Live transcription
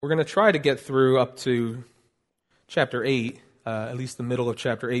We're going to try to get through up to chapter 8, at least the middle of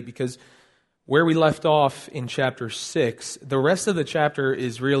chapter 8, because where we left off in chapter 6, the rest of the chapter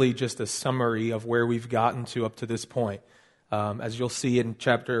is really just a summary of where we've gotten to up to this point. As you'll see in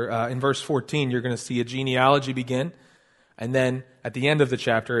verse 14, you're going to see a genealogy begin, and then at the end of the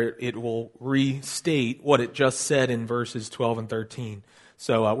chapter, it will restate what it just said in verses 12 and 13.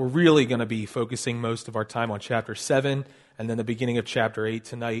 So we're really going to be focusing most of our time on chapter 7, and then the beginning of chapter 8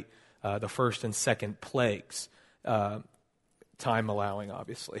 tonight, the first and second plagues, time allowing,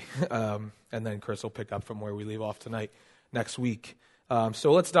 obviously. And then Chris will pick up from where we leave off tonight next week.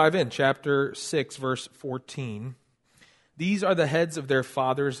 So let's dive in. Chapter 6, verse 14. These are the heads of their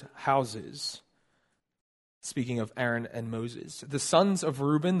fathers' houses. Speaking of Aaron and Moses. The sons of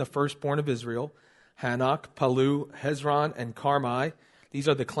Reuben, the firstborn of Israel, Hanok, Palu, Hezron, and Carmi. These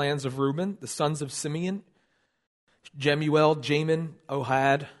are the clans of Reuben. The sons of Simeon, Jemuel, Jamin,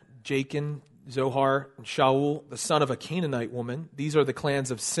 Ohad, Jachin, Zohar, and Shaul, the son of a Canaanite woman. These are the clans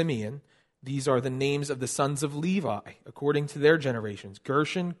of Simeon. These are the names of the sons of Levi, according to their generations.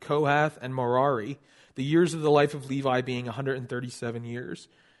 Gershon, Kohath, and Merari. The years of the life of Levi being 137 years.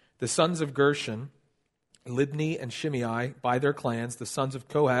 The sons of Gershon, Libni and Shimei, by their clans. The sons of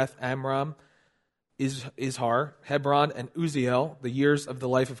Kohath, Amram, Izhar, Hebron, and Uziel. The years of the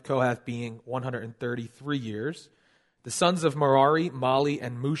life of Kohath being 133 years. The sons of Merari, Mali,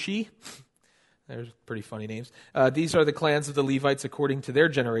 and Mushi. There's pretty funny names. These are the clans of the Levites according to their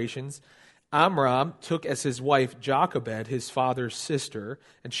generations. Amram took as his wife Jochebed, his father's sister,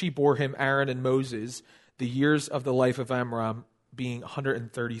 and she bore him Aaron and Moses, the years of the life of Amram being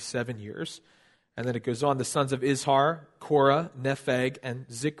 137 years. And then it goes on, the sons of Izhar, Korah, Nepheg, and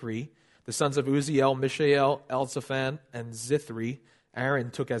Zikri. The sons of Uziel, Mishael, Elzaphan, and Zithri.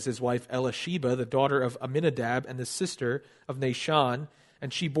 Aaron took as his wife Elisheba, the daughter of Aminadab, and the sister of Nahshon,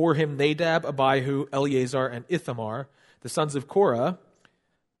 and she bore him Nadab, Abihu, Eleazar, and Ithamar. The sons of Korah,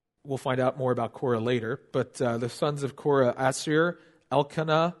 we'll find out more about Korah later, but the sons of Korah, Asir,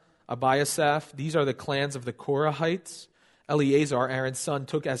 Elkanah, Abiasaph. These are the clans of the Korahites. Eleazar, Aaron's son,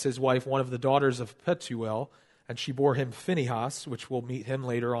 took as his wife one of the daughters of Petuel, and she bore him Phinehas, which we'll meet him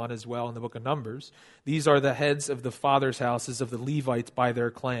later on as well in the book of Numbers. These are the heads of the fathers' houses of the Levites by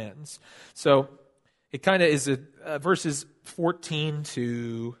their clans. So it kind of is verses 14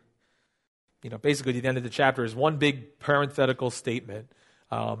 to, basically the end of the chapter is one big parenthetical statement.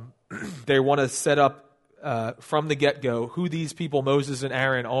 They want to set up from the get-go who these people, Moses and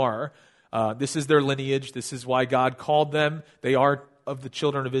Aaron, are. This is their lineage. This is why God called them. They are of the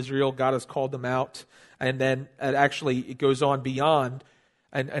children of Israel. God has called them out. And then it goes on beyond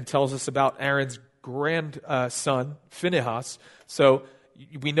and tells us about Aaron's grandson, Phinehas. So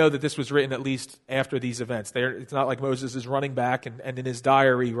we know that this was written at least after these events. It's not like Moses is running back and in his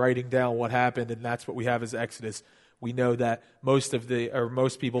diary writing down what happened, and that's what we have as Exodus. We know that most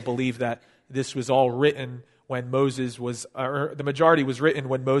people believe that this was all written when the majority was written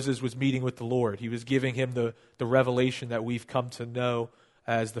when Moses was meeting with the Lord. He was giving him the revelation that we've come to know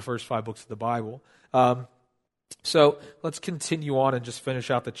as the first 5 books of the Bible. So let's continue on and just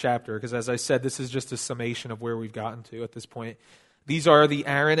finish out the chapter, because as I said, this is just a summation of where we've gotten to at this point. These are the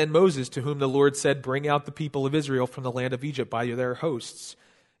Aaron and Moses to whom the Lord said, "Bring out the people of Israel from the land of Egypt by their hosts."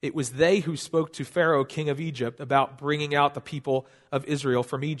 It was they who spoke to Pharaoh, king of Egypt, about bringing out the people of Israel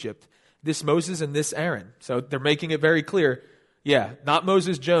from Egypt. This Moses and this Aaron. So they're making it very clear. Yeah, not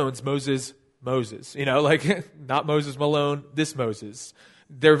Moses Jones, Moses. Not Moses Malone, this Moses.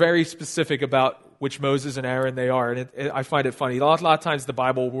 They're very specific about which Moses and Aaron they are. And I find it funny. A lot of times the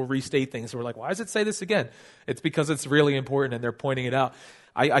Bible will restate things. And we're like, why does it say this again? It's because it's really important and they're pointing it out.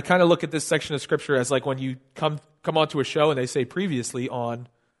 I kind of look at this section of Scripture as like when you come onto a show and they say previously on,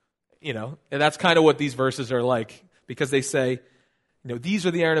 and that's kind of what these verses are like. Because they say, these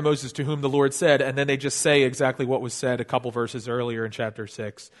are the Aaron and Moses to whom the Lord said, and then they just say exactly what was said a couple verses earlier in chapter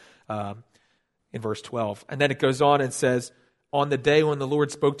 6, in verse 12. And then it goes on and says, on the day when the Lord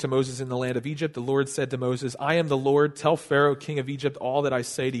spoke to Moses in the land of Egypt, the Lord said to Moses, "I am the Lord. Tell Pharaoh, king of Egypt, all that I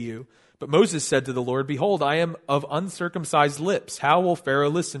say to you." But Moses said to the Lord, "Behold, I am of uncircumcised lips. How will Pharaoh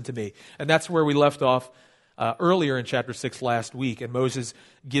listen to me?" And that's where we left off earlier in chapter 6 last week. And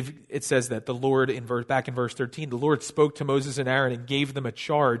it says that the Lord, back in verse 13, the Lord spoke to Moses and Aaron and gave them a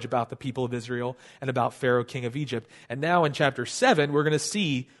charge about the people of Israel and about Pharaoh, king of Egypt. And now in chapter 7, we're going to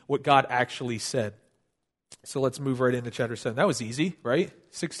see what God actually said. So let's move right into chapter 7. That was easy, right?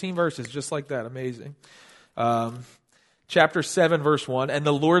 16 verses, just like that. Amazing. Chapter 7, verse 1. And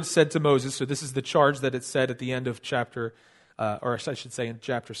the Lord said to Moses, so this is the charge that it said at the end of chapter, or I should say in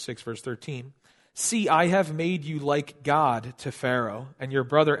chapter 6, verse 13. See, I have made you like God to Pharaoh, and your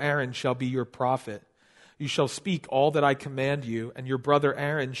brother Aaron shall be your prophet. You shall speak all that I command you, and your brother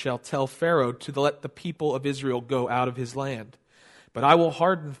Aaron shall tell Pharaoh to let the people of Israel go out of his land. But I will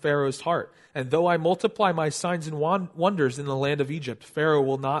harden Pharaoh's heart, and though I multiply my signs and wonders in the land of Egypt, Pharaoh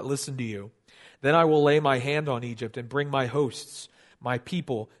will not listen to you. Then I will lay my hand on Egypt and bring my hosts, my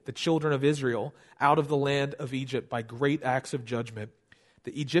people, the children of Israel, out of the land of Egypt by great acts of judgment.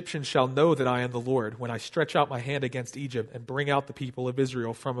 The Egyptians shall know that I am the Lord when I stretch out my hand against Egypt and bring out the people of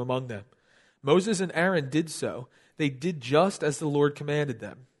Israel from among them. Moses and Aaron did so. They did just as the Lord commanded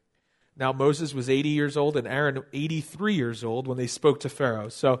them. Now Moses was 80 years old and Aaron 83 years old when they spoke to Pharaoh.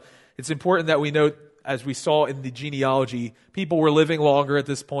 So it's important that we note, as we saw in the genealogy, people were living longer at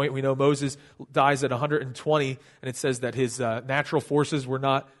this point. We know Moses dies at 120, and it says that his natural forces were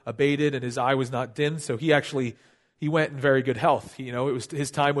not abated and his eye was not dimmed. So he went in very good health.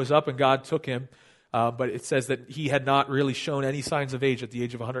 His time was up and God took him. But it says that he had not really shown any signs of age at the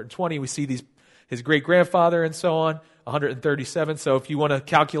age of 120. We see his great-grandfather and so on, 137. So if you want to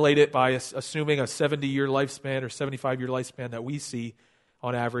calculate it by assuming a 70-year lifespan or 75-year lifespan that we see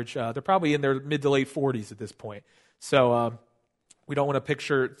on average, they're probably in their mid to late 40s at this point. So we don't want to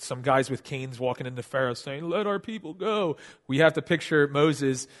picture some guys with canes walking into Pharaoh saying, "Let our people go." We have to picture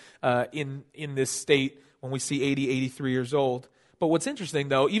Moses in this state when we see 80, 83 years old. But what's interesting,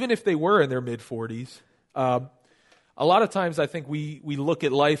 though, even if they were in their mid-40s, a lot of times I think we look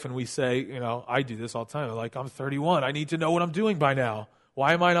at life and we say, I do this all the time. I'm 31. I need to know what I'm doing by now.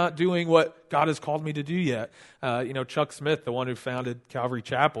 Why am I not doing what God has called me to do yet? Chuck Smith, the one who founded Calvary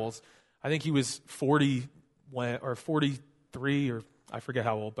Chapels, I think he was 40 or 43, or I forget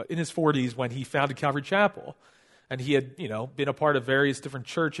how old, but in his 40s when he founded Calvary Chapel. And he had, been a part of various different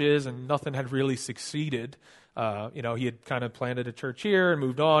churches and nothing had really succeeded. He had kind of planted a church here and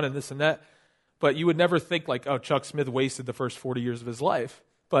moved on and this and that. But you would never think Chuck Smith wasted the first 40 years of his life.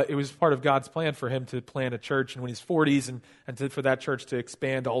 But it was part of God's plan for him to plant a church and when he's 40s and for that church to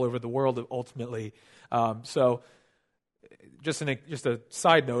expand all over the world ultimately. So just a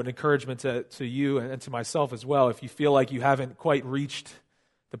side note, an encouragement to you and to myself as well. If you feel like you haven't quite reached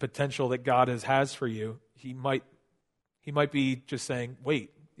the potential that God has for you, he might be just saying,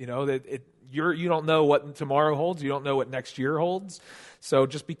 wait, you don't know what tomorrow holds. You don't know what next year holds. So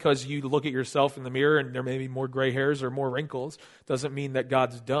just because you look at yourself in the mirror and there may be more gray hairs or more wrinkles doesn't mean that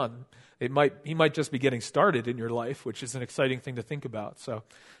God's done. He might just be getting started in your life, which is an exciting thing to think about. So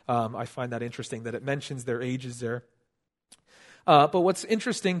I find that interesting that it mentions their ages there. But what's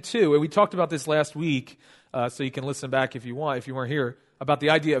interesting too, and we talked about this last week, so you can listen back if you want, if you weren't here, about the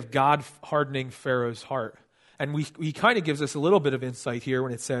idea of God hardening Pharaoh's heart. And he kind of gives us a little bit of insight here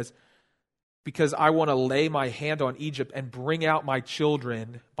when it says, because I want to lay my hand on Egypt and bring out my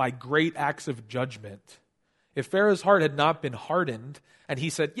children by great acts of judgment. If Pharaoh's heart had not been hardened, and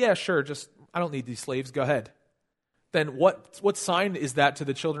he said, yeah, sure, I don't need these slaves, go ahead. Then what sign is that to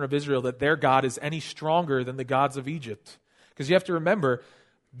the children of Israel that their God is any stronger than the gods of Egypt? Because you have to remember,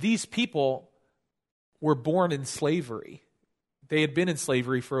 these people were born in slavery. They had been in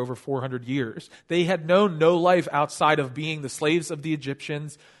slavery for over 400 years. They had known no life outside of being the slaves of the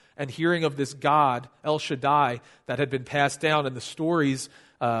Egyptians and hearing of this God, El Shaddai, that had been passed down in the stories,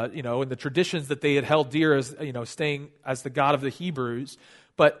 and the traditions that they had held dear as, staying as the God of the Hebrews.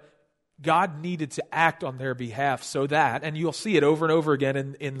 But God needed to act on their behalf so that, and you'll see it over and over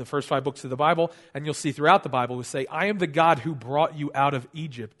again in the first 5 books of the Bible, and you'll see throughout the Bible, we say, I am the God who brought you out of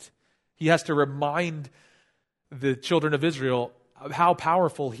Egypt. He has to remind the children of Israel of how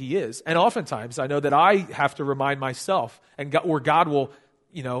powerful he is. And oftentimes, I know that I have to remind myself, or God will,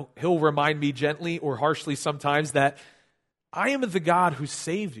 he'll remind me gently or harshly sometimes that I am the God who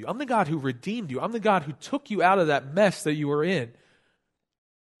saved you. I'm the God who redeemed you. I'm the God who took you out of that mess that you were in.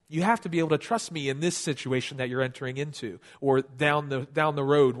 You have to be able to trust me in this situation that you're entering into, or down the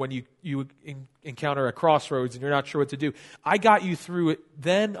road when you encounter a crossroads and you're not sure what to do. I got you through it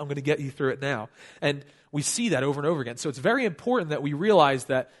then, I'm going to get you through it now. And we see that over and over again. So it's very important that we realize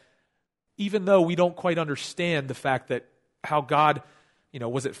that even though we don't quite understand the fact that how God,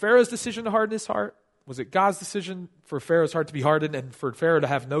 was it Pharaoh's decision to harden his heart? Was it God's decision for Pharaoh's heart to be hardened and for Pharaoh to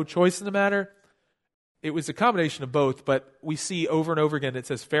have no choice in the matter? It was a combination of both, but we see over and over again, it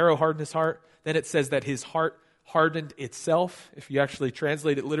says Pharaoh hardened his heart. Then it says that his heart hardened itself. If you actually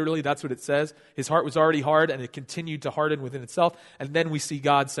translate it literally, that's what it says. His heart was already hard and it continued to harden within itself. And then we see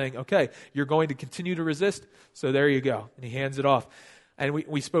God saying, okay, you're going to continue to resist, so there you go. And he hands it off. And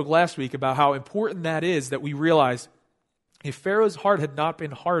we spoke last week about how important that is, that we realize if Pharaoh's heart had not been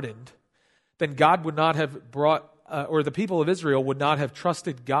hardened, then God would not have brought, or the people of Israel would not have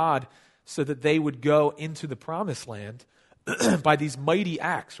trusted God so that they would go into the promised land by these mighty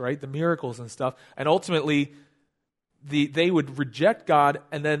acts, right? The miracles and stuff. And ultimately, they would reject God,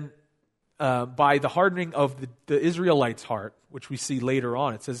 and then by the hardening of the Israelites' heart, which we see later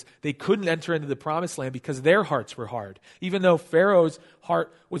on, it says they couldn't enter into the promised land because their hearts were hard. Even though Pharaoh's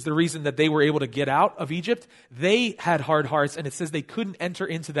heart was the reason that they were able to get out of Egypt, they had hard hearts, and it says they couldn't enter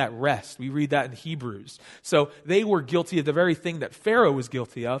into that rest. We read that in Hebrews. So they were guilty of the very thing that Pharaoh was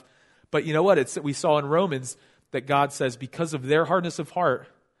guilty of. But you know what? We saw in Romans that God says because of their hardness of heart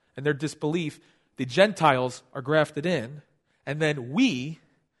and their disbelief, the Gentiles are grafted in, and then we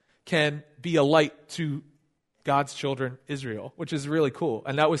can be a light to God's children, Israel, which is really cool.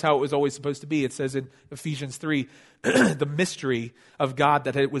 And that was how it was always supposed to be. It says in Ephesians 3, the mystery of God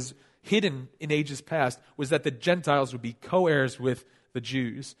that it was hidden in ages past was that the Gentiles would be co-heirs with the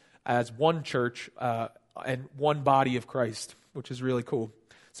Jews as one church and one body of Christ, which is really cool.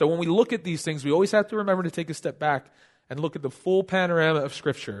 So when we look at these things, we always have to remember to take a step back and look at the full panorama of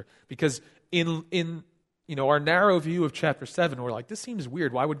Scripture, because in our narrow view of chapter 7, we're like, this seems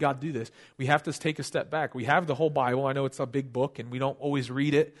weird. Why would God do this? We have to take a step back. We have the whole Bible. I know it's a big book, and we don't always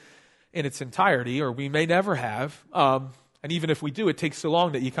read it in its entirety, or we may never have. And even if we do, it takes so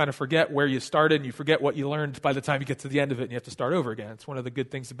long that you kind of forget where you started, and you forget what you learned by the time you get to the end of it, and you have to start over again. It's one of the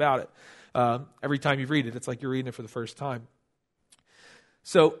good things about it. Every time you read it, it's like you're reading it for the first time.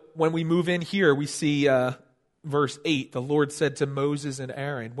 So when we move in here, we see verse 8, the Lord said to Moses and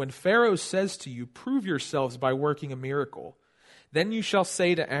Aaron, when Pharaoh says to you, prove yourselves by working a miracle, then you shall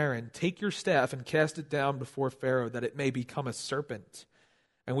say to Aaron, take your staff and cast it down before Pharaoh, that it may become a serpent.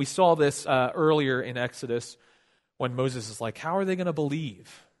 And we saw this earlier in Exodus when Moses is like, how are they going to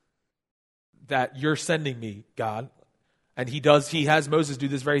believe that you're sending me, God? And he has Moses do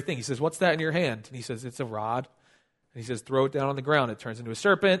this very thing. He says, what's that in your hand? And he says, it's a rod. And he says, throw it down on the ground. It turns into a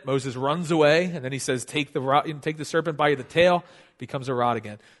serpent. Moses runs away. And then he says, take the serpent by the tail. It becomes a rod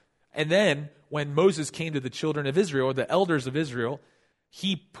again. And then when Moses came to the children of Israel, the elders of Israel,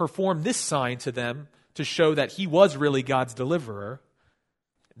 he performed this sign to them to show that he was really God's deliverer.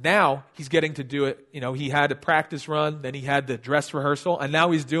 Now he's getting to do it. He had a practice run. Then he had the dress rehearsal. And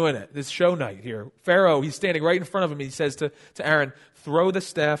now he's doing it. This show night here. Pharaoh, he's standing right in front of him. He says to Aaron, throw the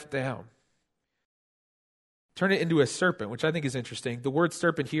staff down. Turn it into a serpent, which I think is interesting. The word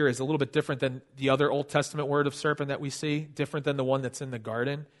serpent here is a little bit different than the other Old Testament word of serpent that we see, different than the one that's in the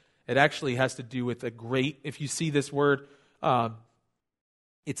garden. It actually has to do with a great, if you see this word,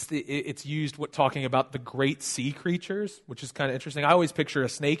 it's used talking about the great sea creatures, which is kind of interesting. I always picture a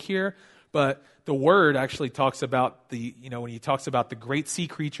snake here, but the word actually talks about when he talks about the great sea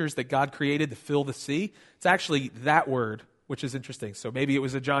creatures that God created to fill the sea, it's actually that word, which is interesting. So maybe it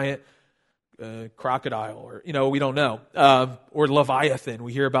was a giant crocodile, or we don't know, or Leviathan.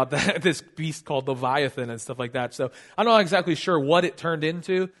 We hear about this beast called Leviathan and stuff like that. So I'm not exactly sure what it turned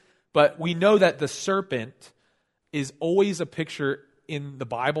into, but we know that the serpent is always a picture in the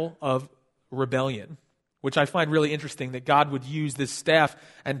Bible of rebellion, which I find really interesting, that God would use this staff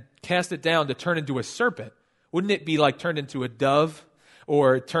and cast it down to turn into a serpent. Wouldn't it be like turned into a dove,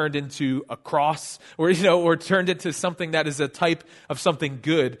 or turned into a cross, or turned into something that is a type of something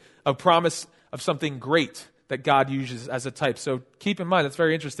good, a promise of something great that God uses as a type. So keep in mind, it's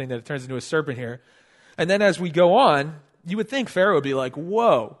very interesting that it turns into a serpent here. And then as we go on, you would think Pharaoh would be like,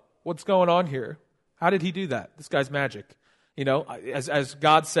 whoa, what's going on here? How did he do that? This guy's magic. As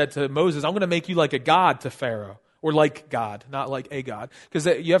God said to Moses, I'm going to make you like a god to Pharaoh, or like God, not like a god. Because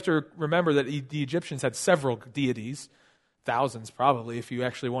you have to remember that the Egyptians had several deities, thousands probably, if you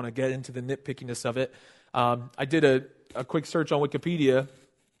actually want to get into the nitpickiness of it. I did a quick search on Wikipedia,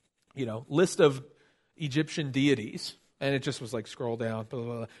 list of Egyptian deities, and it just was like scroll down, blah,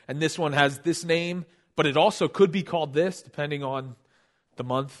 blah, blah. And this one has this name, but it also could be called this, depending on the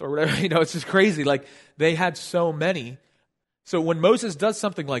month or whatever. It's just crazy. Like, they had so many. So when Moses does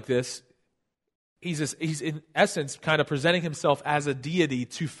something like this, he's in essence kind of presenting himself as a deity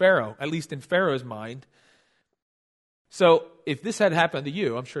to Pharaoh, at least in Pharaoh's mind. So if this had happened to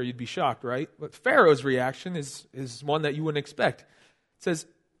you, I'm sure you'd be shocked, right? But Pharaoh's reaction is one that you wouldn't expect. It says,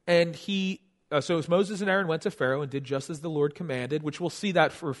 so Moses and Aaron went to Pharaoh and did just as the Lord commanded, which we'll see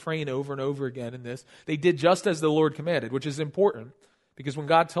that refrain over and over again in this. They did just as the Lord commanded, which is important, because when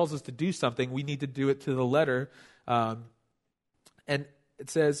God tells us to do something, we need to do it to the letter. And it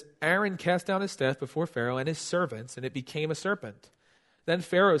says, Aaron cast down his staff before Pharaoh and his servants, and it became a serpent. Then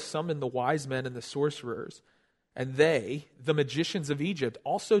Pharaoh summoned the wise men and the sorcerers, and they, the magicians of Egypt,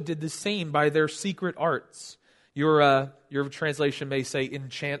 also did the same by their secret arts. Your translation may say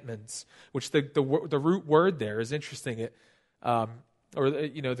enchantments, which the root word there is interesting.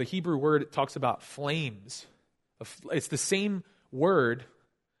 the Hebrew word, it talks about flames. It's the same word,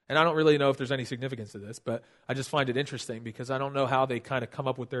 and I don't really know if there's any significance to this, but I just find it interesting because I don't know how they kind of come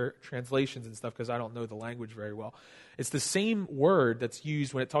up with their translations and stuff because I don't know the language very well. It's the same word that's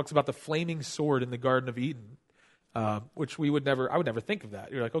used when it talks about the flaming sword in the Garden of Eden, which I would never think of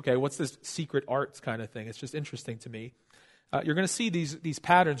that. You're like, okay, what's this secret arts kind of thing? It's just interesting to me. You're going to see these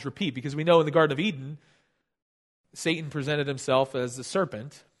patterns repeat because we know in the Garden of Eden, Satan presented himself as the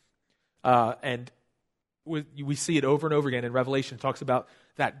serpent, and we see it over and over again in Revelation. It talks about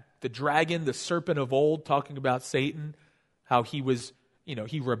that the dragon, the serpent of old, talking about Satan, how he was,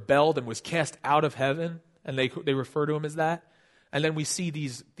 he rebelled and was cast out of heaven, and they refer to him as that. And then we see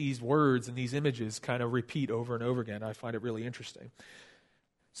these words and these images kind of repeat over and over again. I find it really interesting.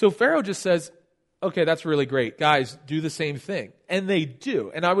 So Pharaoh just says, okay, that's really great. Guys, do the same thing. And they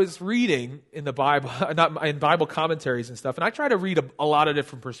do. And I was reading in the Bible, in Bible commentaries and stuff, and I try to read a lot of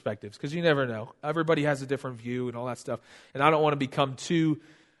different perspectives because you never know. Everybody has a different view and all that stuff. And I don't want to become too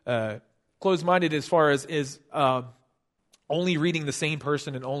closed-minded as far as only reading the same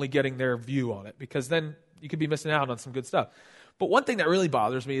person and only getting their view on it, because then you could be missing out on some good stuff. But one thing that really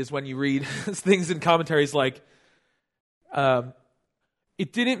bothers me is when you read things in commentaries like,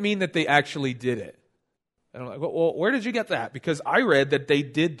 it didn't mean that they actually did it. And I'm like, well, where did you get that? Because I read that they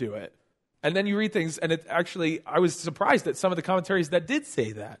did do it. And then you read things, and I was surprised at some of the commentaries that did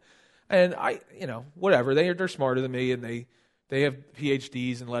say that. And whatever, they're smarter than me, and they have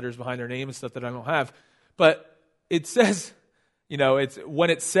PhDs and letters behind their name and stuff that I don't have. But it says, it's when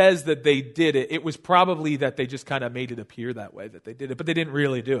it says that they did it, it was probably that they just kind of made it appear that way, that they did it, but they didn't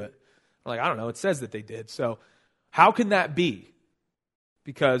really do it. I'm like, I don't know, it says that they did. So how can that be?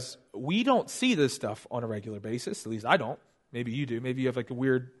 Because we don't see this stuff on a regular basis. At least I don't. Maybe you do. Maybe you have like a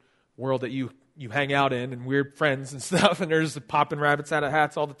weird world that you hang out in and weird friends and stuff, and there's popping rabbits out of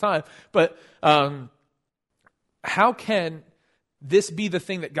hats all the time. But how can this be the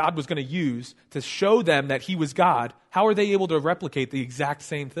thing that God was going to use to show them that he was God? How are they able to replicate the exact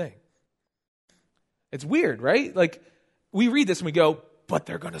same thing? It's weird, right? Like, we read this and we go, but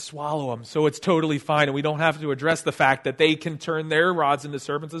they're going to swallow them, so it's totally fine, and we don't have to address the fact that they can turn their rods into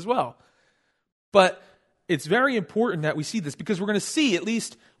serpents as well. But it's very important that we see this, because we're going to see, at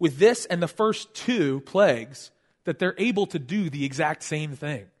least with this and the first two plagues, that they're able to do the exact same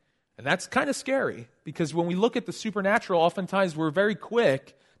thing. And that's kind of scary, because when we look at the supernatural, oftentimes we're very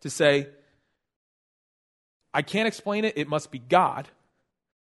quick to say, I can't explain it, it must be God.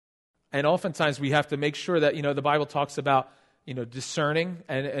 And oftentimes we have to make sure that, the Bible talks about, discerning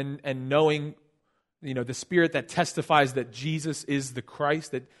and knowing, the spirit that testifies that Jesus is the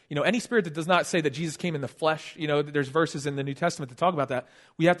Christ, that, any spirit that does not say that Jesus came in the flesh, there's verses in the New Testament that talk about that.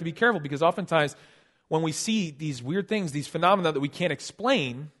 We have to be careful, because oftentimes when we see these weird things, these phenomena that we can't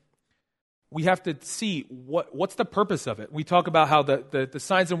explain, we have to see what's the purpose of it. We talk about how the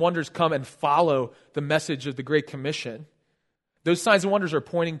signs and wonders come and follow the message of the Great Commission. Those signs and wonders are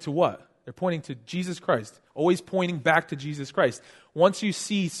pointing to what? They're pointing to Jesus Christ, always pointing back to Jesus Christ. Once you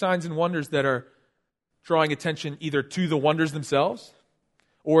see signs and wonders that are drawing attention either to the wonders themselves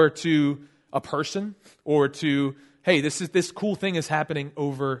or to a person or to, hey, this cool thing is happening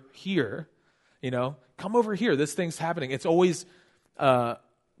over here, come over here, this thing's happening. It's always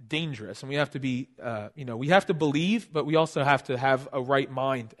dangerous, and we have to be, we have to believe, but we also have to have a right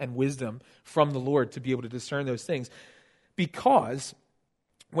mind and wisdom from the Lord to be able to discern those things. Because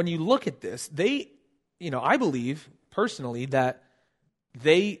when you look at this, I believe personally that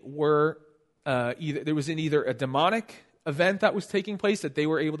they were there was either a demonic event that was taking place, that they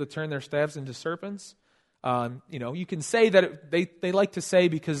were able to turn their staffs into serpents. You can say that they like to say,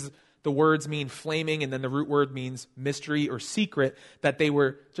 because the words mean flaming and then the root word means mystery or secret, that they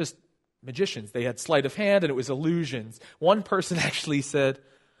were just magicians. They had sleight of hand and it was illusions. One person actually said,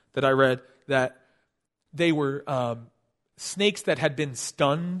 that I read, that they were snakes that had been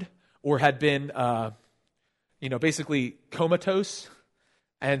stunned or had been, basically comatose.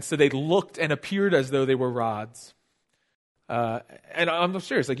 And so they looked and appeared as though they were rods. And I'm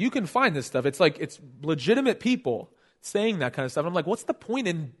serious. Like, you can find this stuff. It's like, it's legitimate people saying that kind of stuff. I'm like, what's the point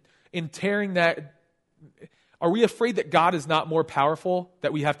in tearing that? Are we afraid that God is not more powerful,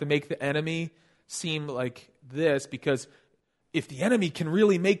 that we have to make the enemy seem like this? Because if the enemy can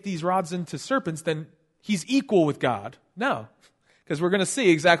really make these rods into serpents, then he's equal with God. No, because we're going to see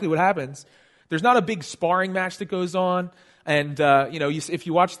exactly what happens. There's not a big sparring match that goes on. And, if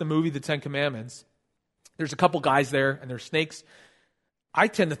you watch the movie, The Ten Commandments, there's a couple guys there and they're snakes. I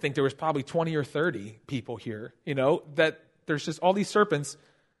tend to think there was probably 20 or 30 people here, that there's just all these serpents.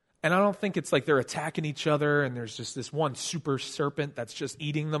 And I don't think it's like they're attacking each other and there's just this one super serpent that's just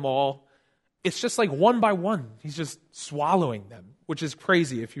eating them all. It's just like one by one, he's just swallowing them, which is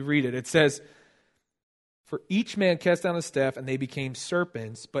crazy if you read it. It says, for each man cast down a staff and they became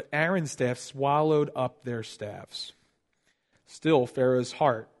serpents, but Aaron's staff swallowed up their staffs. Still, Pharaoh's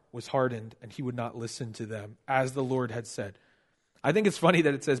heart was hardened and he would not listen to them, as the Lord had said. I think it's funny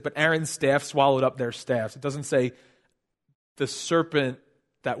that it says, but Aaron's staff swallowed up their staffs. It doesn't say the serpent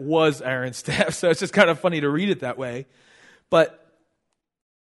that was Aaron's staff, so it's just kind of funny to read it that way. But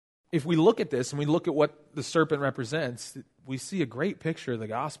if we look at this and we look at what the serpent represents, we see a great picture of the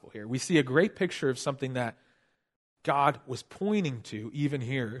gospel here. We see a great picture of something that God was pointing to even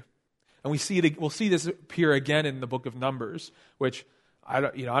here. And we'll see this appear again in the book of Numbers, which I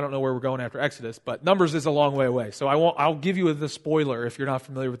don't know where we're going after Exodus, but Numbers is a long way away. So I'll give you the spoiler if you're not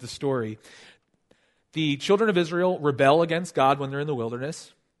familiar with the story. The children of Israel rebel against God when they're in the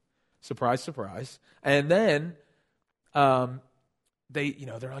wilderness. Surprise, surprise. And then they're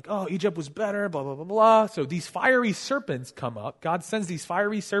like, oh, Egypt was better, blah, blah, blah, blah. So these fiery serpents come up. God sends these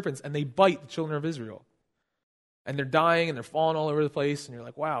fiery serpents and they bite the children of Israel. And they're dying and they're falling all over the place. And you're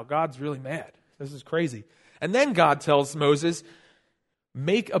like, wow, God's really mad. This is crazy. And then God tells Moses,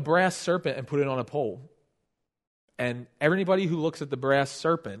 make a brass serpent and put it on a pole. And everybody who looks at the brass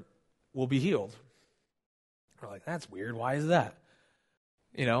serpent will be healed. We're like, that's weird. Why is that?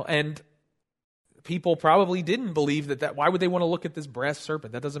 And people probably didn't believe that. Why would they want to look at this brass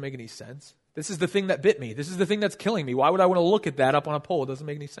serpent? That doesn't make any sense. This is the thing that bit me. This is the thing that's killing me. Why would I want to look at that up on a pole? It doesn't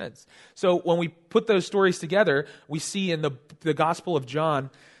make any sense. So when we put those stories together, we see in the Gospel of John,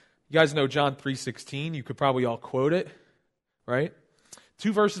 you guys know John 3:16. You could probably all quote it, right?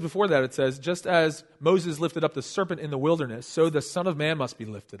 2 verses before that it says, just as Moses lifted up the serpent in the wilderness, so the Son of Man must be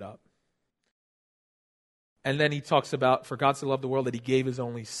lifted up. And then he talks about, for God so loved the world that he gave his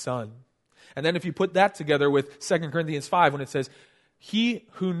only Son. And then if you put that together with 2 Corinthians 5, when it says, he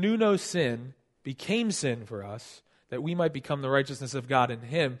who knew no sin became sin for us, that we might become the righteousness of God in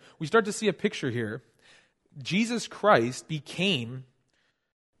him, we start to see a picture here. Jesus Christ became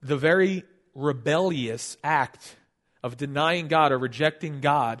the very rebellious act of denying God or rejecting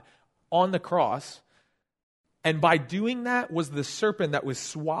God on the cross. And by doing that was the serpent that was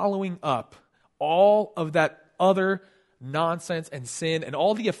swallowing up all of that other nonsense and sin and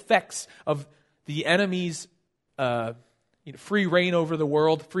all the effects of the enemy's free reign over the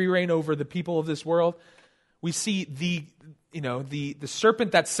world, free reign over the people of this world. We see the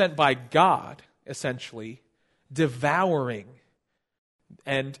serpent that's sent by God, essentially, devouring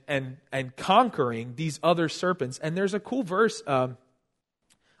and conquering these other serpents. And there's a cool verse.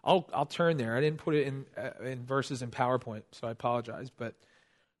 I'll turn there. I didn't put it in verses in PowerPoint, so I apologize. But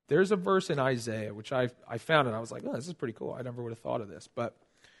there's a verse in Isaiah, which I found, and I was like, oh, this is pretty cool. I never would have thought of this. But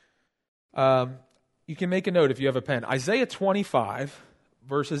you can make a note if you have a pen. Isaiah 25,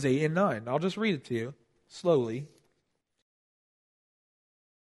 verses 8 and 9. I'll just read it to you slowly.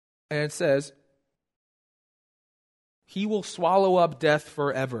 And it says, he will swallow up death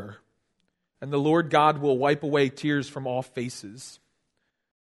forever, and the Lord God will wipe away tears from all faces.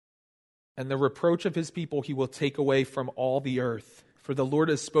 And the reproach of his people he will take away from all the earth. For the Lord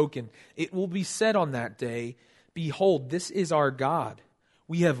has spoken. It will be said on that day, behold, this is our God.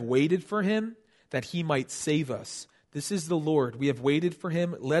 We have waited for him that he might save us. This is the Lord. We have waited for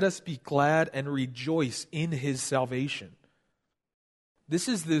him. Let us be glad and rejoice in his salvation. This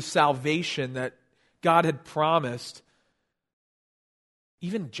is the salvation that God had promised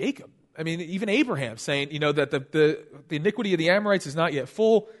even Jacob. I mean, even Abraham saying, that the iniquity of the Amorites is not yet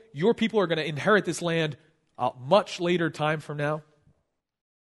full. Your people are going to inherit this land a much later time from now.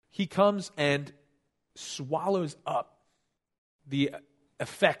 He comes and swallows up the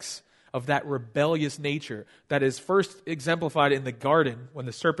effects of that rebellious nature that is first exemplified in the garden when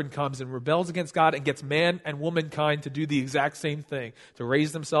the serpent comes and rebels against God and gets man and womankind to do the exact same thing, to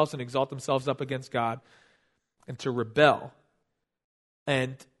raise themselves and exalt themselves up against God and to rebel.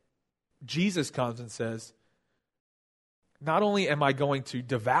 And Jesus comes and says, not only am I going to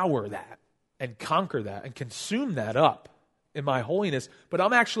devour that and conquer that and consume that up in my holiness, but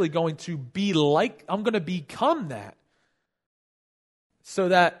I'm actually going to I'm going to become that so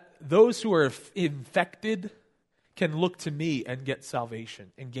that those who are infected can look to me and get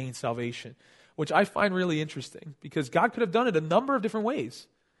salvation and gain salvation, which I find really interesting because God could have done it a number of different ways.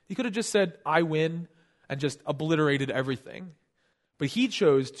 He could have just said, I win, and just obliterated everything. But he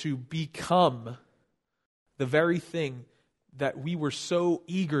chose to become the very thing that we were so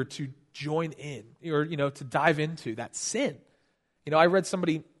eager to join in or, to dive into, that sin. I read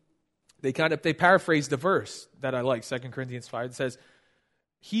somebody, they paraphrased the verse that I like, 2 Corinthians 5. It says,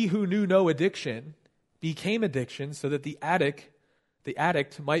 he who knew no addiction became addiction so that the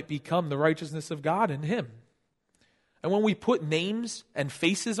addict might become the righteousness of God in him. And when we put names and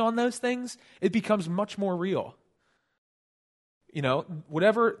faces on those things, it becomes much more real. You know,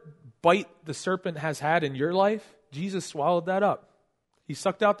 whatever bite the serpent has had in your life, Jesus swallowed that up. He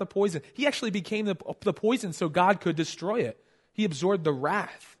sucked out the poison. He actually became the poison so God could destroy it. He absorbed the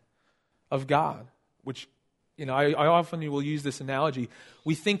wrath of God, which, you know, I often will use this analogy.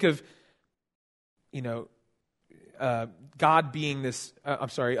 We think of, you know, God being this,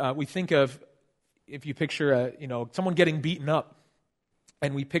 we think of, if you picture, someone getting beaten up,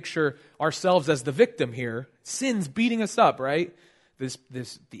 and we picture ourselves as the victim here, sin's beating us up, right?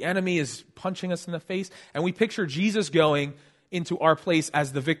 The enemy is punching us in the face, and we picture Jesus going into our place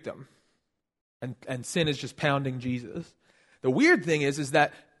as the victim, and sin is just pounding Jesus. The weird thing is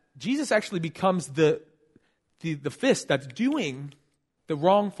that Jesus actually becomes the fist that's doing the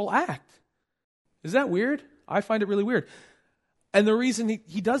wrongful act. Is that weird? I find it really weird. And the reason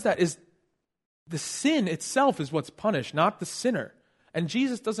he does that is the sin itself is what's punished, not the sinner. And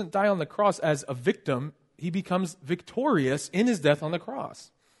Jesus doesn't die on the cross as a victim. He becomes victorious in his death on the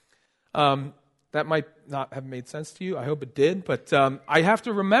cross. That might not have made sense to you. I hope it did. But I have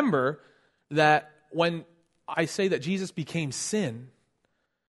to remember that when I say that Jesus became sin,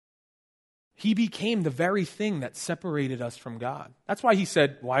 he became the very thing that separated us from God. That's why he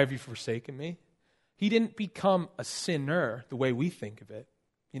said, "Why have you forsaken me?" He didn't become a sinner the way we think of it.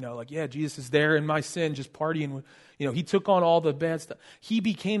 You know, like, yeah, Jesus is there in my sin, just partying. He took on all the bad stuff. He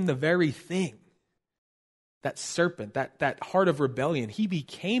became the very thing. That serpent, that heart of rebellion, he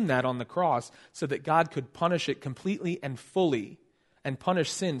became that on the cross so that God could punish it completely and fully and punish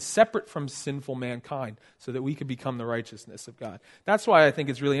sin separate from sinful mankind so that we could become the righteousness of God. That's why I think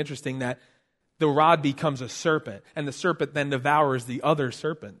it's really interesting that the rod becomes a serpent and the serpent then devours the other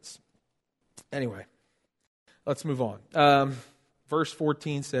serpents. Anyway, let's move on. Verse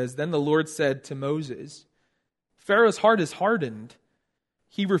 14 says, "Then the Lord said to Moses, Pharaoh's heart is hardened.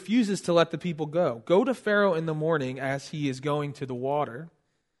 He refuses to let the people go. Go to Pharaoh in the morning as he is going to the water.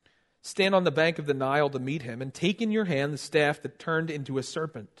 Stand on the bank of the Nile to meet him, and take in your hand the staff that turned into a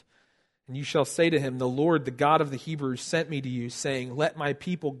serpent. And you shall say to him, the Lord, the God of the Hebrews, sent me to you, saying, let my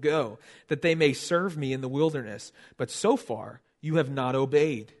people go, that they may serve me in the wilderness. But so far you have not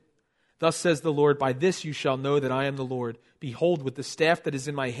obeyed. Thus says the Lord, by this you shall know that I am the Lord. Behold, with the staff that is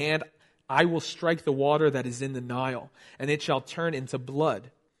in my hand, I will strike the water that is in the Nile, and it shall turn into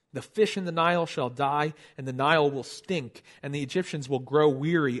blood. The fish in the Nile shall die, and the Nile will stink, and the Egyptians will grow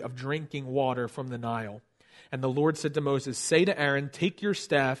weary of drinking water from the Nile. And the Lord said to Moses, say to Aaron, take your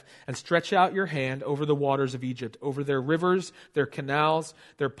staff and stretch out your hand over the waters of Egypt, over their rivers, their canals,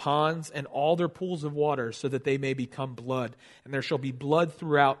 their ponds, and all their pools of water, so that they may become blood. And there shall be blood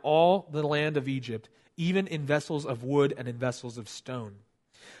throughout all the land of Egypt, even in vessels of wood and in vessels of stone.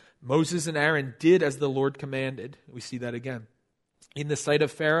 Moses and Aaron did as the Lord commanded. We see that again. In the sight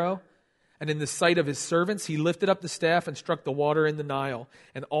of Pharaoh and in the sight of his servants, he lifted up the staff and struck the water in the Nile,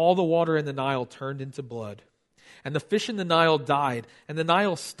 and all the water in the Nile turned into blood. And the fish in the Nile died, and the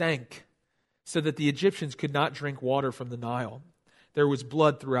Nile stank, so that the Egyptians could not drink water from the Nile. There was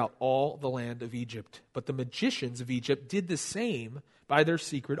blood throughout all the land of Egypt. But the magicians of Egypt did the same by their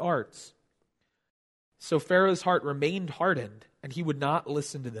secret arts. So Pharaoh's heart remained hardened, and he would not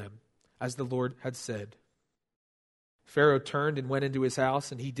listen to them, as the Lord had said. Pharaoh turned and went into his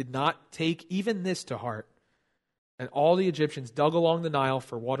house, and he did not take even this to heart. And all the Egyptians dug along the Nile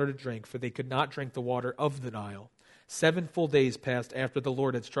for water to drink, for they could not drink the water of the Nile. 7 full days passed after the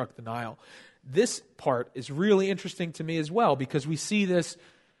Lord had struck the Nile. This part is really interesting to me as well, because we see this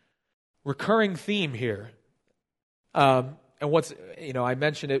recurring theme here. And I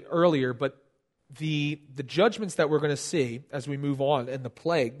mentioned it earlier, but the judgments that we're going to see as we move on and the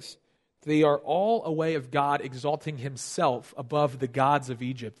plagues, they are all a way of God exalting himself above the gods of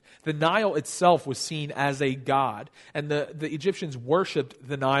Egypt. The Nile itself was seen as a god, and the Egyptians worshipped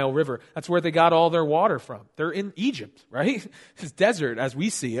the Nile River. That's where they got all their water from. They're in Egypt, right? It's desert as we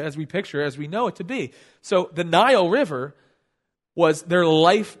see it, as we picture, as we know it to be. So the Nile River was their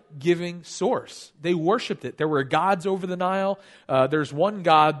life-giving source. They worshipped it. There were gods over the Nile. There's one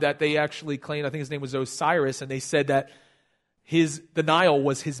god that they actually claimed, I think his name was Osiris, and they said that the Nile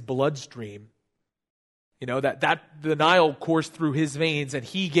was his bloodstream. That the Nile coursed through his veins and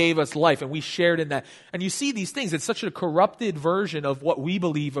he gave us life and we shared in that. And you see these things. It's such a corrupted version of what we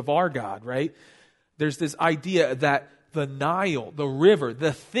believe of our God, right? There's this idea that the Nile, the river,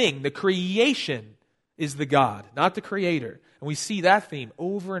 the thing, the creation is the God, not the creator. And we see that theme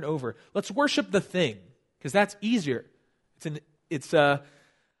over and over. Let's worship the thing because that's easier.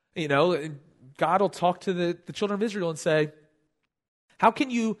 God will talk to the children of Israel and say, how can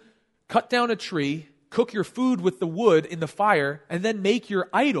you cut down a tree, cook your food with the wood in the fire, and then make your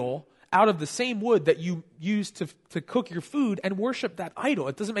idol out of the same wood that you use to cook your food and worship that idol?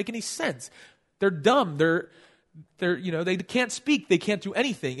 It doesn't make any sense. They're dumb. They can't speak. They can't do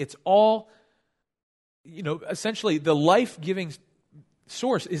anything. It's all, essentially the life-giving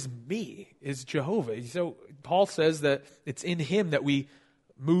source is me, is Jehovah. So Paul says that it's in him that we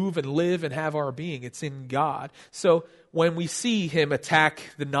move and live and have our being. It's in God. So when we see him attack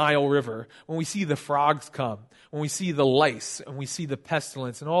the Nile River, when we see the frogs come, when we see the lice, and we see the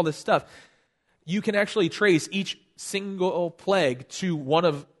pestilence and all this stuff, you can actually trace each single plague to one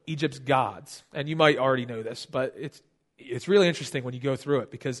of Egypt's gods. And you might already know this, but it's really interesting when you go through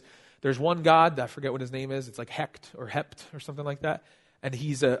it, because there's one god, I forget what his name is, it's like Hecht or Hept or something like that, and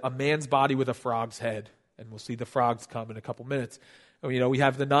he's a man's body with a frog's head. And we'll see the frogs come in a couple minutes. We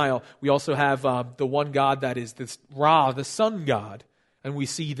have the Nile. We also have the one God that is this Ra, the sun god. And we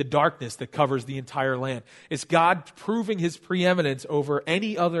see the darkness that covers the entire land. It's God proving his preeminence over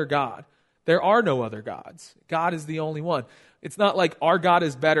any other god. There are no other gods. God is the only one. It's not like our God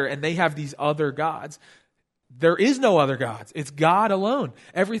is better and they have these other gods. There is no other gods. It's God alone.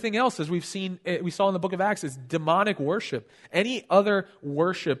 Everything else, as we saw in the book of Acts, is demonic worship. Any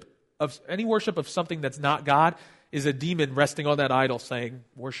worship of something that's not God is a demon resting on that idol saying,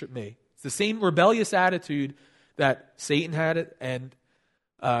 worship me. It's the same rebellious attitude that Satan had it and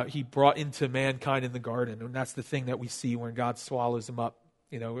he brought into mankind in the garden. And that's the thing that we see when God swallows him up,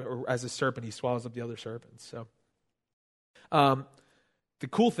 or as a serpent, he swallows up the other serpents. So the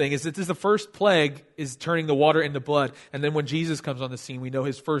cool thing is that this is the first plague is turning the water into blood. And then when Jesus comes on the scene, we know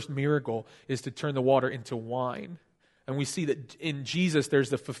his first miracle is to turn the water into wine. And we see that in Jesus, there's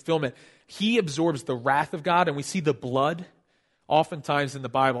the fulfillment. He absorbs the wrath of God, and we see the blood. Oftentimes in the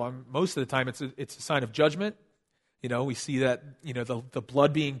Bible, most of the time, it's a sign of judgment. We see that, the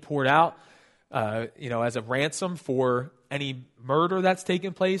blood being poured out, as a ransom for any murder that's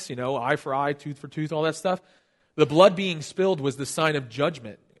taken place, eye for eye, tooth for tooth, all that stuff. The blood being spilled was the sign of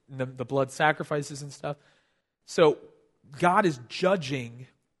judgment, the blood sacrifices and stuff. So God is judging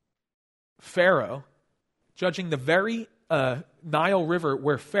Pharaoh, judging the very Nile River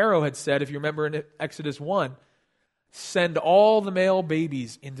where Pharaoh had said, if you remember in Exodus 1, send all the male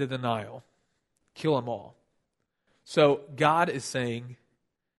babies into the Nile. Kill them all. So God is saying,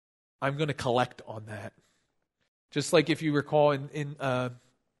 I'm going to collect on that. Just like if you recall in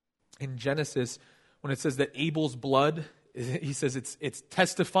Genesis, when it says that Abel's blood, he says it's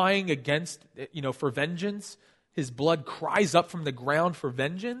testifying against, for vengeance. His blood cries up from the ground for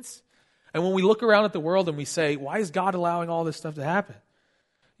vengeance. And when we look around at the world and we say, why is God allowing all this stuff to happen?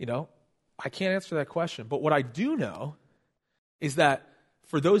 I can't answer that question. But what I do know is that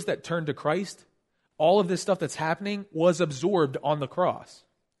for those that turn to Christ, all of this stuff that's happening was absorbed on the cross.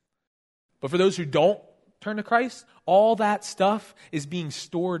 But for those who don't turn to Christ, all that stuff is being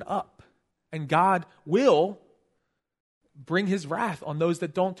stored up. And God will bring his wrath on those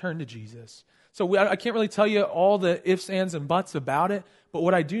that don't turn to Jesus. So I can't really tell you all the ifs, ands, and buts about it, but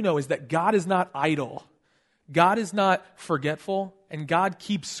what I do know is that God is not idle. God is not forgetful, and God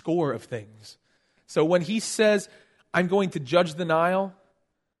keeps score of things. So when he says, I'm going to judge the Nile,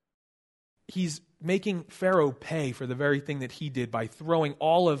 he's making Pharaoh pay for the very thing that he did by throwing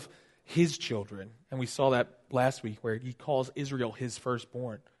all of his children. And we saw that last week where he calls Israel his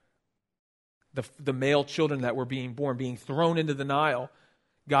firstborn. The male children that were being born, being thrown into the Nile,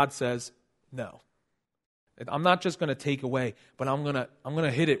 God says, no. I'm not just going to take away, but I'm going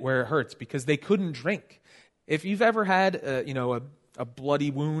to hit it where it hurts, because they couldn't drink. If you've ever had a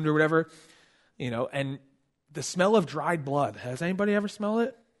bloody wound or whatever, and the smell of dried blood, has anybody ever smelled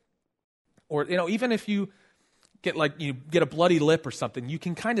it? Or even if you get a bloody lip or something, you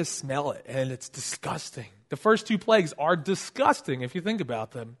can kind of smell it, and it's disgusting. The first two plagues are disgusting if you think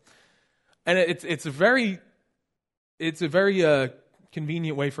about them. And it's a very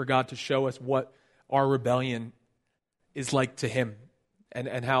convenient way for God to show us what our rebellion is like to him,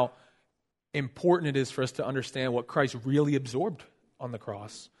 and how important it is for us to understand what Christ really absorbed on the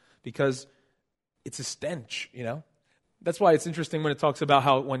cross, because it's a stench, That's why it's interesting when it talks about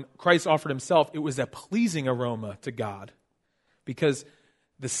how when Christ offered himself, it was a pleasing aroma to God, because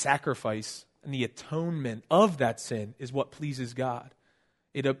the sacrifice and the atonement of that sin is what pleases God.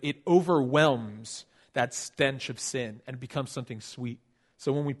 It overwhelms that stench of sin and becomes something sweet.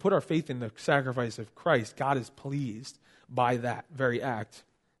 So when we put our faith in the sacrifice of Christ, God is pleased by that very act.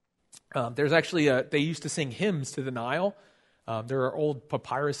 There's actually they used to sing hymns to the Nile. There are old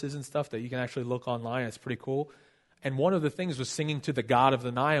papyruses and stuff that you can actually look online. It's pretty cool. And one of the things was singing to the god of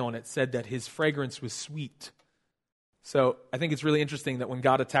the Nile, and it said that his fragrance was sweet. So I think it's really interesting that when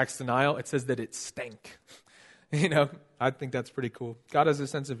God attacks the Nile, it says that it stank. I think that's pretty cool. God has a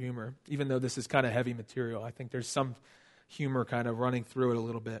sense of humor, even though this is kind of heavy material. I think there's some humor kind of running through it a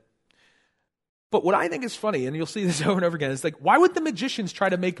little bit. But what I think is funny, and you'll see this over and over again, is like, why would the magicians try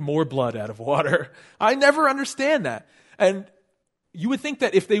to make more blood out of water? I never understand that. And you would think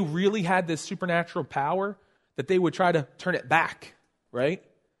that if they really had this supernatural power, that they would try to turn it back, right?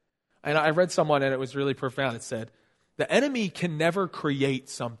 And I read someone, and it was really profound. It said, the enemy can never create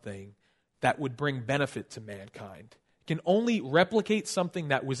something that would bring benefit to mankind. It can only replicate something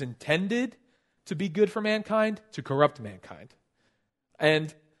that was intended to be good for mankind to corrupt mankind.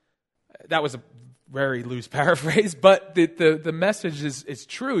 And that was a very loose paraphrase, but the message is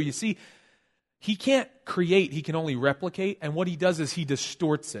true. You see, he can't create, he can only replicate, and what he does is he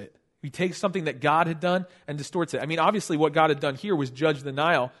distorts it. He takes something that God had done and distorts it. I mean, obviously what God had done here was judge the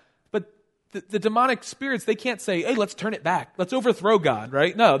Nile, but the demonic spirits, they can't say, hey, let's turn it back. Let's overthrow God,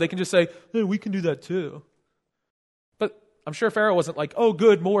 right? No, they can just say, hey, we can do that too. But I'm sure Pharaoh wasn't like, oh,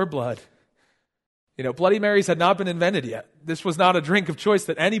 good, more blood. Bloody Marys had not been invented yet. This was not a drink of choice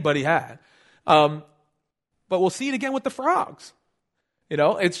that anybody had. But we'll see it again with the frogs.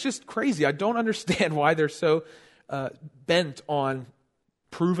 It's just crazy. I don't understand why they're so bent on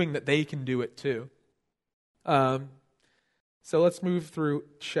proving that they can do it too. So let's move through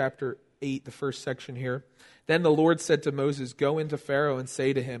chapter 8, the first section here. Then the Lord said to Moses, go into Pharaoh and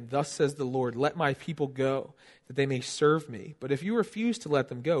say to him, thus says the Lord, let my people go, that they may serve me. But if you refuse to let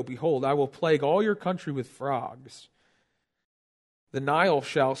them go, behold, I will plague all your country with frogs. The Nile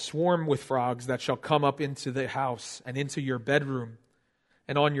shall swarm with frogs that shall come up into the house and into your bedroom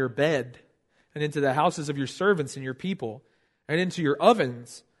and on your bed and into the houses of your servants and your people and into your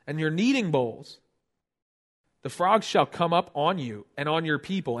ovens and your kneading bowls. The frogs shall come up on you and on your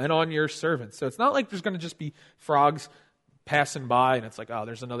people and on your servants. So it's not like there's going to just be frogs passing by and it's like, oh,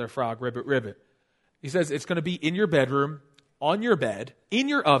 there's another frog, ribbit, ribbit. He says it's going to be in your bedroom, on your bed, in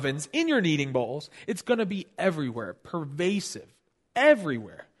your ovens, in your kneading bowls. It's going to be everywhere, pervasive,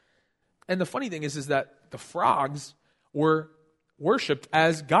 everywhere. And the funny thing is that the frogs were worshipped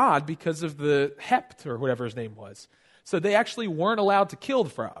as God because of the Hept or whatever his name was. So they actually weren't allowed to kill the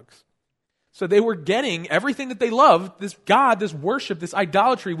frogs. So they were getting everything that they loved. This God, this worship, this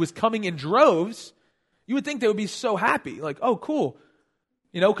idolatry was coming in droves. You would think they would be so happy. Like, oh, cool.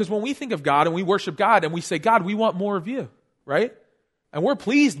 Because when we think of God and we worship God and we say, God, we want more of you, right? And we're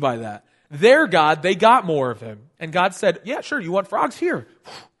pleased by that. Their God, they got more of him. And God said, yeah, sure, you want frogs? Here.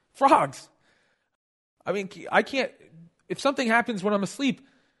 Frogs. I mean, I can't, if something happens when I'm asleep,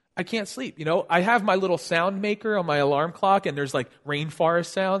 I can't sleep. I have my little sound maker on my alarm clock and there's like rainforest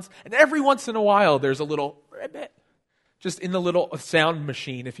sounds. And every once in a while there's a little ribbit just in the little sound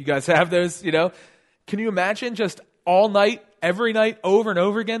machine. If you guys have those, Can you imagine just all night, every night, over and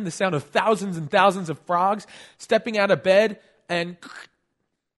over again, the sound of thousands and thousands of frogs stepping out of bed and,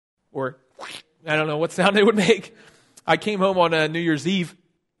 or I don't know what sound they would make. I came home on New Year's Eve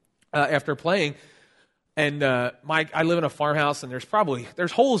after playing. And I live in a farmhouse, and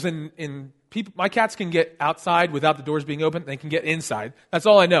there's holes in people. My cats can get outside without the doors being open. They can get inside. That's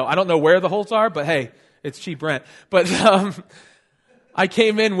all I know. I don't know where the holes are, but hey, it's cheap rent. But I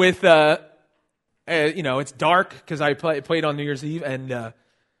came in with, it's dark because I played on New Year's Eve, and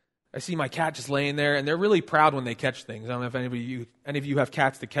I see my cat just laying there, and they're really proud when they catch things. I don't know if any of you have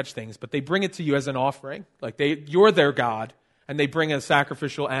cats that catch things, but they bring it to you as an offering. Like you're their God, and they bring a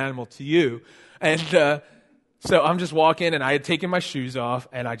sacrificial animal to you. And so I'm just walking, and I had taken my shoes off,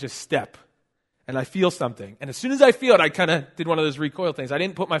 and I just step, and I feel something. And as soon as I feel it, I kind of did one of those recoil things. I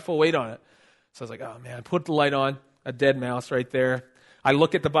didn't put my full weight on it. So I was like, oh, man, I put the light on, a dead mouse right there. I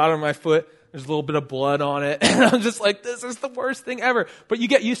look at the bottom of my foot. There's a little bit of blood on it. And I'm just like, this is the worst thing ever. But you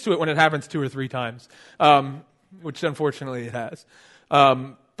get used to it when it happens 2 or 3 times, which unfortunately it has.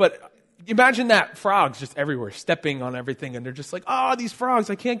 But imagine that, frogs just everywhere, stepping on everything. And they're just like, oh, these frogs,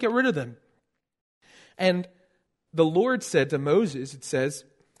 I can't get rid of them. And the Lord said to Moses, it says,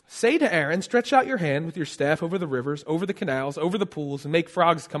 say to Aaron, stretch out your hand with your staff over the rivers, over the canals, over the pools, and make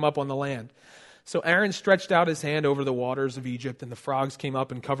frogs come up on the land. So Aaron stretched out his hand over the waters of Egypt, and the frogs came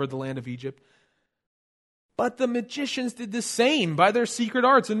up and covered the land of Egypt. But the magicians did the same by their secret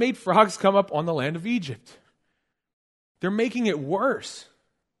arts and made frogs come up on the land of Egypt. They're making it worse,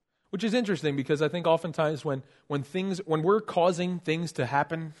 which is interesting because I think oftentimes when we're causing things to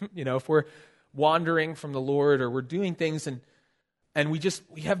happen, if we're wandering from the Lord or we're doing things and we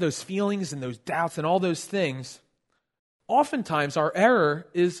have those feelings and those doubts and all those things, oftentimes our error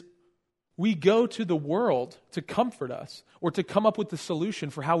is we go to the world to comfort us or to come up with the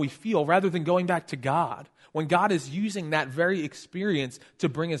solution for how we feel rather than going back to God, when God is using that very experience to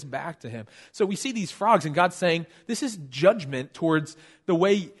bring us back to him. So we see these frogs and God's saying, this is judgment towards the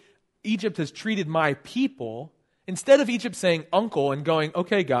way Egypt has treated my people. Instead of Egypt saying uncle and going,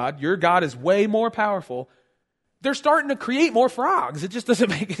 okay, God, your God is way more powerful, they're starting to create more frogs. It just doesn't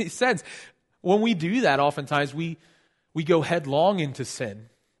make any sense. When we do that, oftentimes we go headlong into sin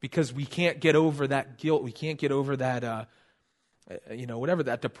because we can't get over that guilt. We can't get over that, whatever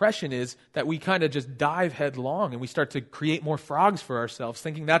that depression is, that we kind of just dive headlong and we start to create more frogs for ourselves,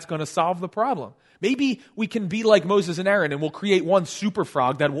 thinking that's going to solve the problem. Maybe we can be like Moses and Aaron and we'll create one super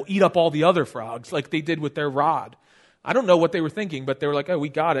frog that will eat up all the other frogs like they did with their rod. I don't know what they were thinking, but they were like, oh, we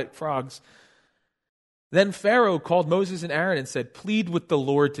got it, frogs. Then Pharaoh called Moses and Aaron and said, plead with the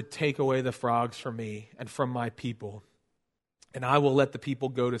Lord to take away the frogs from me and from my people, and I will let the people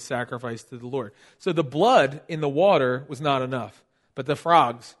go to sacrifice to the Lord. So the blood in the water was not enough, but the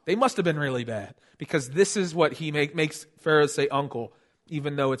frogs, they must have been really bad, because this is what he makes Pharaoh say uncle,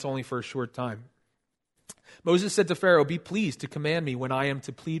 even though it's only for a short time. Moses said to Pharaoh, be pleased to command me when I am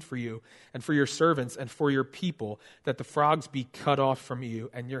to plead for you and for your servants and for your people, that the frogs be cut off from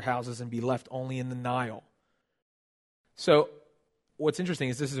you and your houses and be left only in the Nile. So what's interesting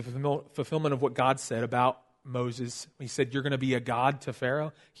is this is a fulfillment of what God said about Moses. He said, you're going to be a God to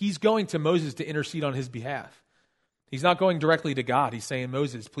Pharaoh. He's going to Moses to intercede on his behalf. He's not going directly to God. He's saying,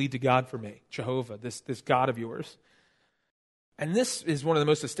 Moses, plead to God for me, Jehovah, this God of yours. And this is one of the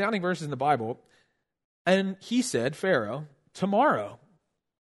most astounding verses in the Bible. And he said, Pharaoh, tomorrow.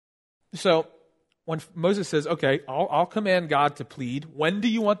 So when Moses says, okay, I'll command God to plead, when do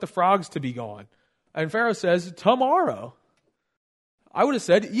you want the frogs to be gone? And Pharaoh says, tomorrow. I would have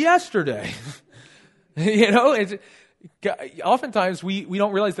said, yesterday. Oftentimes we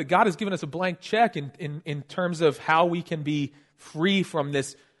don't realize that God has given us a blank check in terms of how we can be free from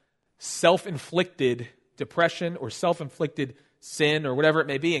this self-inflicted depression or self-inflicted sin or whatever it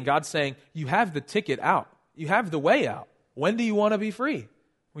may be. And God's saying, you have the ticket out. You have the way out. When do you want to be free?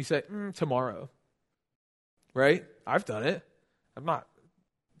 We say, tomorrow. Right? I've done it. I'm not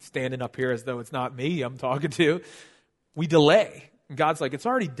standing up here as though it's not me I'm talking to. We delay. And God's like, it's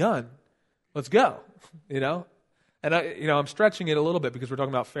already done. Let's go. And I'm stretching it a little bit because we're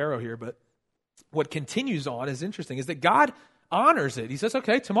talking about Pharaoh here, but what continues on is interesting, is that God honors it. He says,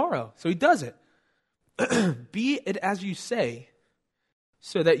 okay, tomorrow. So he does it. Be it as you say,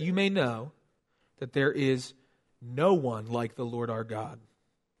 so that you may know that there is no one like the Lord our God.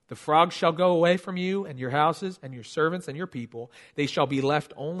 The frogs shall go away from you and your houses and your servants and your people. They shall be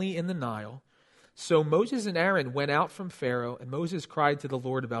left only in the Nile. So Moses and Aaron went out from Pharaoh, and Moses cried to the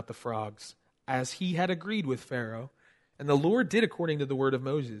Lord about the frogs, as he had agreed with Pharaoh. And the Lord did according to the word of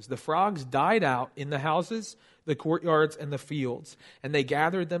Moses. The frogs died out in the houses, the courtyards, and the fields, and they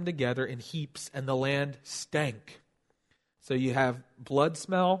gathered them together in heaps, and the land stank. So you have blood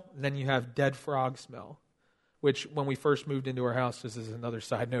smell, and then you have dead frog smell, which when we first moved into our house, this is another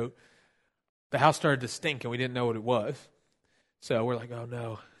side note, the house started to stink, and we didn't know what it was. So we're like, oh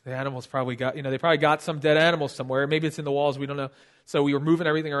no, the animals probably got, they probably got some dead animals somewhere. Maybe it's in the walls, we don't know. So we were moving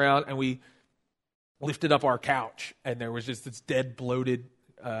everything around, and we lifted up our couch, and there was just this dead, bloated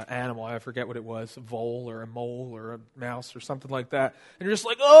animal. I forget what it was, a vole or a mole or a mouse or something like that. And you're just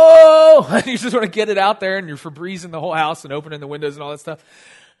like, oh! And you just want to get it out there, and you're Febrezing the whole house and opening the windows and all that stuff.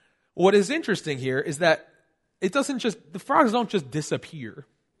 What is interesting here is that the frogs don't just disappear.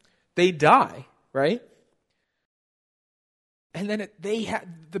 They die, right? And then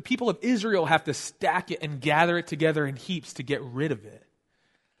the people of Israel have to stack it and gather it together in heaps to get rid of it.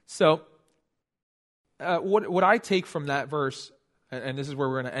 So, what I take from that verse, and this is where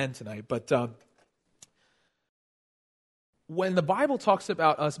we're going to end tonight, but when the Bible talks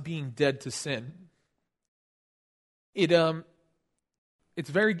about us being dead to sin, it's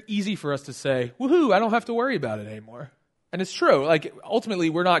very easy for us to say, woohoo, I don't have to worry about it anymore. And it's true. Like, ultimately,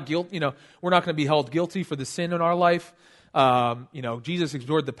 we're not we're not going to be held guilty for the sin in our life. Jesus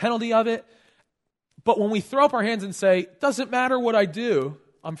absorbed the penalty of it. But when we throw up our hands and say, doesn't matter what I do,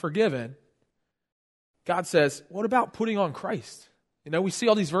 I'm forgiven, God says, what about putting on Christ? We see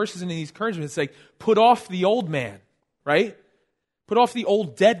all these verses and these encouragements say, put off the old man, right? Put off the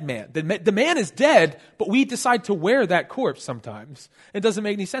old dead man. The man is dead, but we decide to wear that corpse sometimes. It doesn't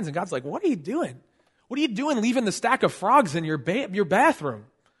make any sense. And God's like, what are you doing? What are you doing leaving the stack of frogs in your bathroom?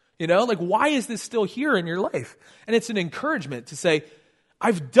 Why is this still here in your life? And it's an encouragement to say,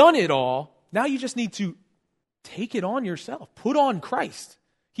 I've done it all. Now you just need to take it on yourself. Put on Christ.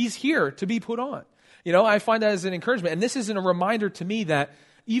 He's here to be put on. I find that as an encouragement. And this isn't a reminder to me that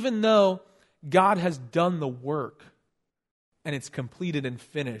even though God has done the work and it's completed and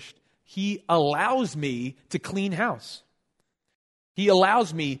finished. He allows me to clean house. He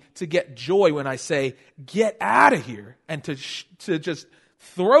allows me to get joy when I say, get out of here, and to just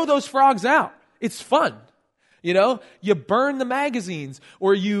throw those frogs out. It's fun. You burn the magazines,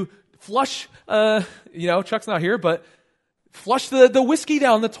 or you flush, Chuck's not here, but flush the whiskey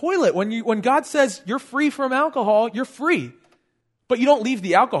down the toilet. When God says you're free from alcohol, you're free. But you don't leave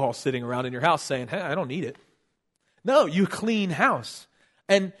the alcohol sitting around in your house saying, hey, I don't need it. No, you clean house.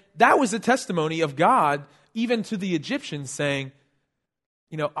 And that was a testimony of God, even to the Egyptians, saying,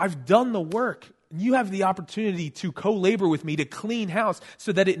 I've done the work. You have the opportunity to co-labor with me to clean house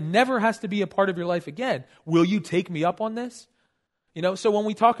so that it never has to be a part of your life again. Will you take me up on this? So when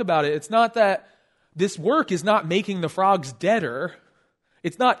we talk about it, it's not that this work is not making the frogs deader.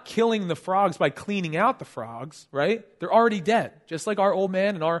 It's not killing the frogs by cleaning out the frogs, right? They're already dead. Just like our old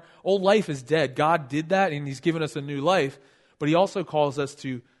man and our old life is dead. God did that and He's given us a new life. But He also calls us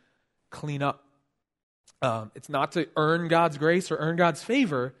to clean up. It's not to earn God's grace or earn God's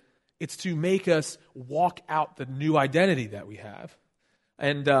favor. It's to make us walk out the new identity that we have.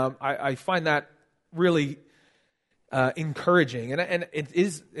 And I find that really encouraging. And it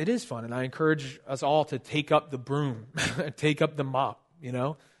is fun. And I encourage us all to take up the broom, take up the mop,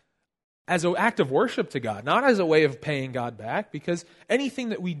 as an act of worship to God, not as a way of paying God back, because anything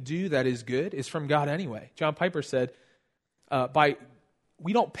that we do that is good is from God anyway. John Piper said,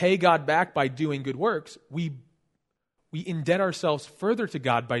 we don't pay God back by doing good works. We indent ourselves further to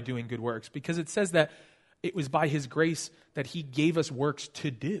God by doing good works, because it says that it was by His grace that He gave us works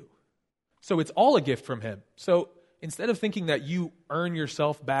to do. So it's all a gift from Him. So instead of thinking that you earn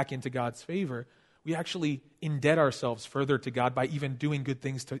yourself back into God's favor, we actually indent ourselves further to God by even doing good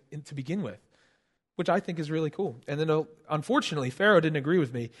things to begin with, which I think is really cool. And then unfortunately, Pharaoh didn't agree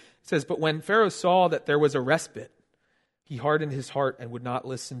with me. It says, but when Pharaoh saw that there was a respite, he hardened his heart and would not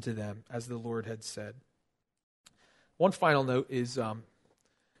listen to them, as the Lord had said. One final note is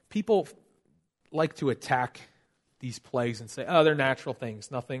people like to attack these plagues and say, oh, they're natural things,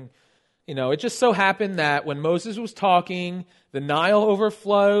 nothing. It just so happened that when Moses was talking, the Nile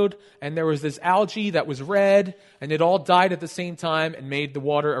overflowed, and there was this algae that was red, and it all died at the same time and made the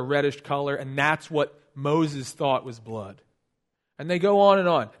water a reddish color, and that's what Moses thought was blood. And they go on,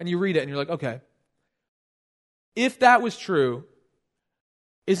 and you read it, and you're like, okay. If that was true,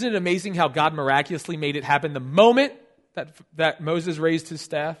 isn't it amazing how God miraculously made it happen the moment that Moses raised his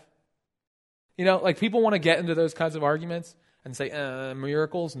staff? People want to get into those kinds of arguments and say,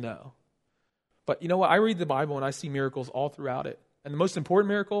 miracles? No. But you know what? I read the Bible and I see miracles all throughout it. And the most important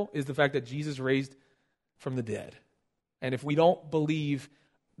miracle is the fact that Jesus raised from the dead. And if we don't believe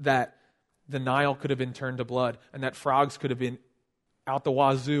that the Nile could have been turned to blood and that frogs could have been out the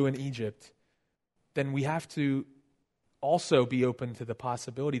wazoo in Egypt, then we have to also be open to the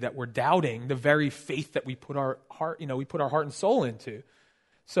possibility that we're doubting the very faith that we put our heart and soul into.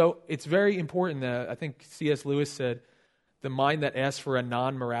 So it's very important that, I think C.S. Lewis said, the mind that asks for a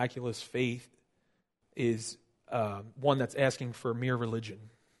non-miraculous faith is one that's asking for mere religion.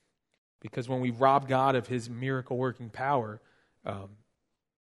 Because when we rob God of His miracle-working power,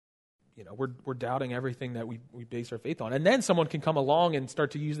 we're doubting everything that we base our faith on. And then someone can come along and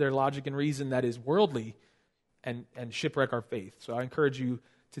start to use their logic and reason that is worldly and shipwreck our faith. So I encourage you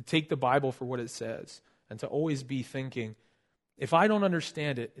to take the Bible for what it says and to always be thinking, if I don't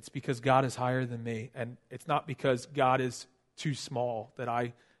understand it, it's because God is higher than me. And it's not because God is too small that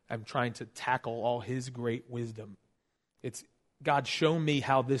I am trying to tackle all His great wisdom. It's, God, show me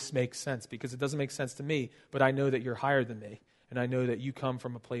how this makes sense, because it doesn't make sense to me, but I know that you're higher than me. And I know that you come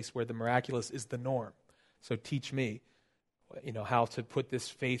from a place where the miraculous is the norm. So teach me, how to put this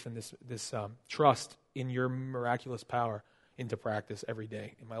faith and this trust in your miraculous power into practice every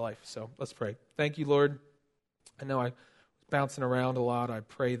day in my life. So let's pray. Thank you, Lord. I know I was bouncing around a lot. I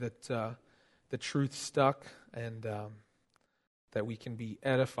pray that the truth stuck and that we can be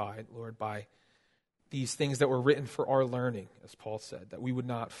edified, Lord, by these things that were written for our learning, as Paul said, that we would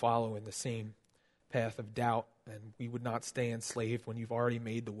not follow in the same path of doubt, and we would not stay enslaved when you've already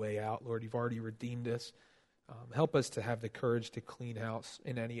made the way out. Lord, you've already redeemed us. Help us to have the courage to clean house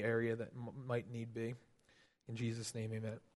in any area that might need be. In Jesus' name, amen.